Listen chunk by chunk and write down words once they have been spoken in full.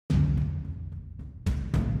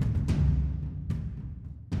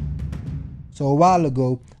So a while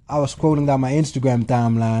ago, I was scrolling down my Instagram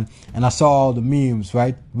timeline and I saw all the memes,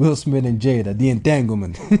 right? Will Smith and Jada, the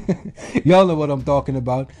entanglement. Y'all know what I'm talking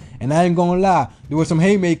about. And I ain't gonna lie, there were some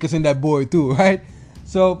haymakers in that boy too, right?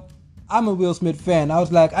 So I'm a Will Smith fan. I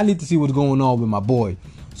was like, I need to see what's going on with my boy.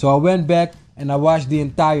 So I went back and I watched the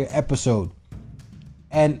entire episode.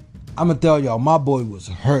 And I'm gonna tell y'all, my boy was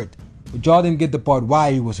hurt. But y'all didn't get the part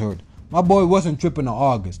why he was hurt. My boy wasn't tripping on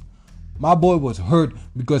August. My boy was hurt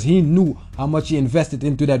because he knew how much he invested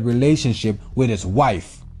into that relationship with his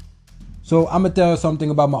wife. So I'm gonna tell you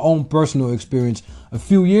something about my own personal experience. A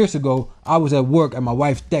few years ago, I was at work and my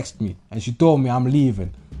wife texted me and she told me I'm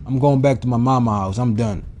leaving. I'm going back to my mama's house. I'm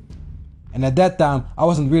done. And at that time, I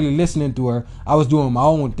wasn't really listening to her. I was doing my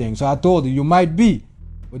own thing. So I told her, you might be,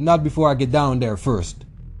 but not before I get down there first.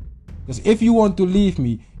 Because if you want to leave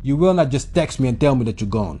me, you will not just text me and tell me that you're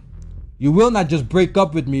gone. You will not just break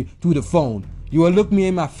up with me through the phone. You will look me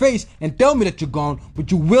in my face and tell me that you're gone,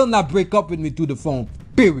 but you will not break up with me through the phone,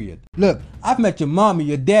 period. Look, I've met your mommy,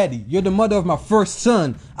 your daddy. You're the mother of my first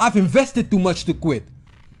son. I've invested too much to quit.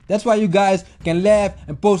 That's why you guys can laugh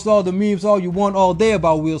and post all the memes all you want all day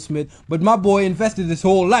about Will Smith, but my boy invested his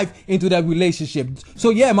whole life into that relationship.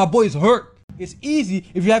 So yeah, my boy's hurt. It's easy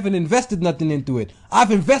if you haven't invested nothing into it.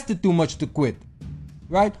 I've invested too much to quit.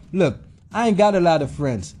 Right? Look, I ain't got a lot of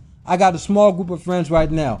friends. I got a small group of friends right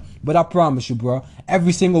now, but I promise you, bro,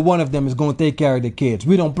 every single one of them is going to take care of the kids.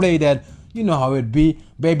 We don't play that, you know how it be,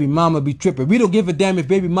 baby mama be tripping. We don't give a damn if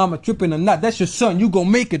baby mama tripping or not. That's your son. You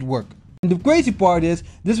gonna make it work. And the crazy part is,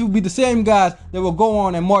 this will be the same guys that will go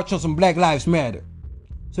on and march on some Black Lives Matter.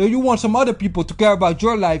 So you want some other people to care about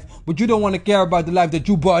your life, but you don't want to care about the life that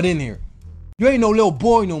you brought in here. You ain't no little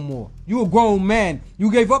boy no more. You a grown man.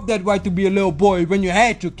 You gave up that right to be a little boy when you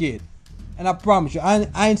had your kid. And I promise you,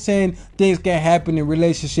 I ain't saying things can't happen in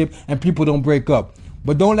relationship and people don't break up.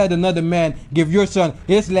 But don't let another man give your son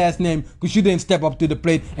his last name because you didn't step up to the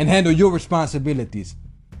plate and handle your responsibilities.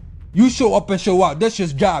 You show up and show out. That's your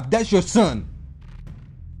job. That's your son.